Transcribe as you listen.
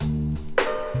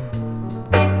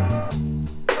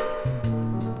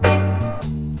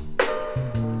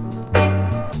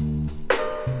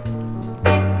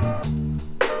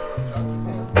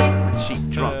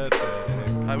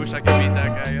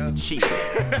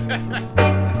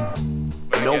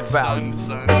No value.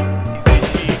 Son. He's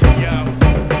 18, yo.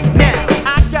 Now,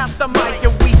 I got the mic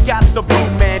and we got the brew,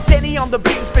 man. Denny on the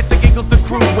beat, spits and giggles the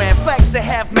crew, and flags that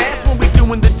have mass when we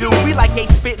doing the do. We like a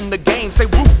spit in the game, say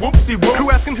whoop whoop de whoop. Who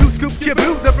asking who scooped your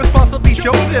boo? The response will be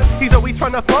Joseph. He's always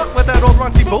trying to fuck with that old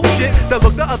raunchy bullshit. Now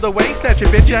look the other way, snatch your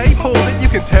bitch, yeah, he pulled it. You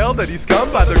can tell that he's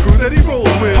scum by the crew that he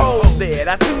rolls with. Hold it,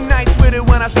 I too nice with it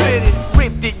when I spit it.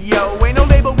 Ripped it, yo, ain't no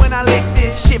label when I licked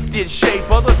it. Shifted shape,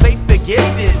 others ain't the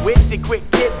gifted. With it, quick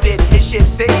get it, his shit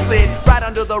six slid right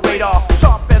under the radar.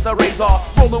 Sharp as a razor,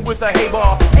 rolling with a hay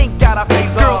bar. Ain't got a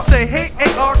phaser. Girls say, hey,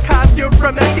 archive, you're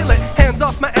immaculate. Hands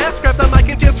off my ass, grab the mic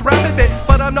and just rap a bit.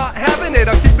 But I'm not having it,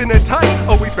 I'm keeping it tight.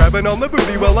 Always grabbing on the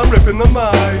booty while I'm ripping the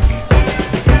mic.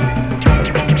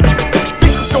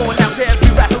 This is going out to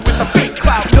every rapper with a fake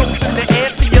clout. Nose in the air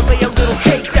till you lay a little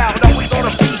cake out. Always on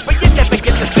a beat, but you never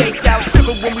get the steak out.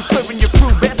 Shiver when we serving your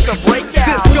crew, best to break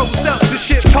out. This goes out to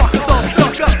shit talkers all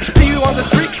stuck up. See you on the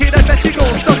street, kid, I bet you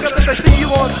gon' suck up. If I see you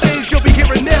on stage, you'll be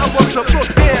hearing now. What's up, look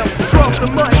down, drop the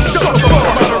mic, shut the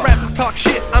fuck. A lot of rappers talk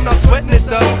shit, I'm not sweating it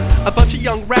though. A bunch of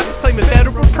young rappers claiming that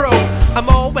they're a pro. I'm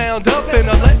all wound up and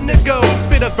I'm letting it go.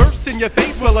 Spit a verse in your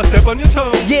face while I step on your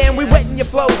toes. Yeah, and we wetting your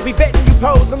flows, we vetting you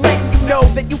pose, and letting you know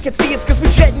that you can see us cause we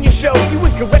jetting your shows. You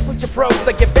incorrect with your pros,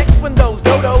 I get vexed when those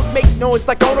dodos make noise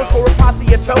like owners for a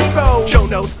posse of Totos. Joe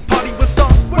knows, party with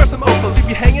sauce, wear some Opals. You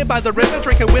be hanging by the river,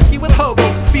 drinking whiskey with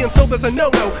hobos. Being sober's a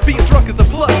no-no, being drunk is a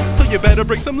plus. So you better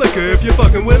bring some liquor if you're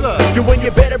fucking with us. You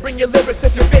better bring your lyrics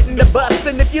if you're fitting the bus.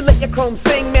 And if you let your chrome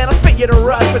sing, man, I'll spit you to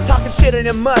rust. And talking shit in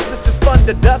your must, it's just fun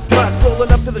to dust must.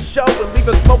 Rolling up to the show and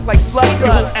leaving smoke like slug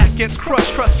Your whole guts. act gets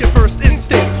crushed, trust your first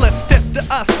instinct. Plus step to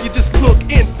us, you just look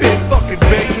infant, fucking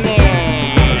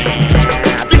baby.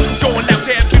 This is going out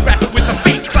to every rapper with a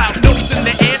fake clout. Nose in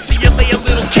the air till you lay a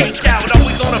little cake out.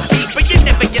 Always on a beat, but you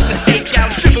never get the steak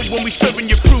out. Shiver when we serving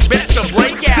your crew, best to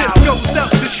break out. This goes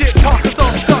out to shit talkers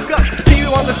all stuck up. See you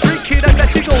on the street, kid, I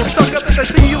bet you gon' suck up. If I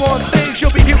see you on stage,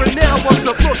 you'll be hearing now. What's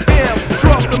up, look down,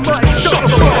 drop the mic, shut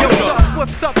the fuck. Yo, sus,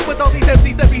 what's up with all these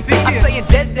MCs that be zeeking? I say in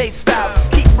dead day styles,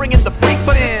 just keep bringing the freaks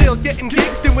But in. they're still getting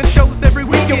gigs, doing shows every Yo,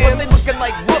 but weekend. they looking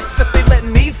like whoops if they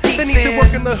letting these geeks They need to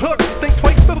work in the hooks, think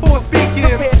twice before speaking.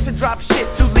 Prepared to drop shit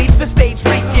to leave the stage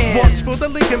reeking. Watch for the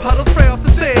leaking puddles spray off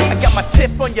the stage. I got my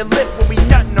tip on your lip when we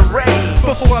nut in the rain.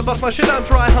 Before I bust my shit, I'm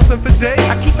dry humping for days.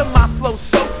 I keep my flow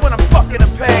soaked when I'm fucking a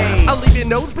pain. I'll leave your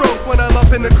nose broke when I'm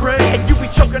up in the crate. And you be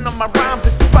choking on my rhymes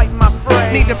if you bite my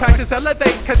phrase. Need to practice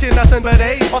elevate, cause you're nothing but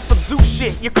A. On some zoo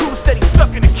shit, your crew steady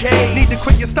stuck in a cage. Need to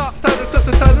quit your stop, starting stuff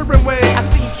to stuttering ways. I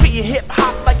see you treat your hip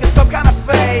hop like it's some kind of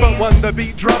phase. But when the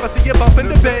beat drop, I see you bumping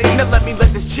the bass. Now let me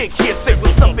let this chick here say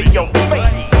what's up in your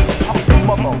face.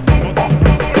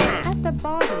 Motherfucker. At the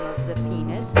bottom of the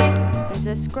penis is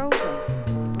a scrotum,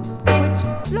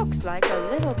 which looks like a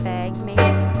little bag made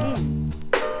of skin.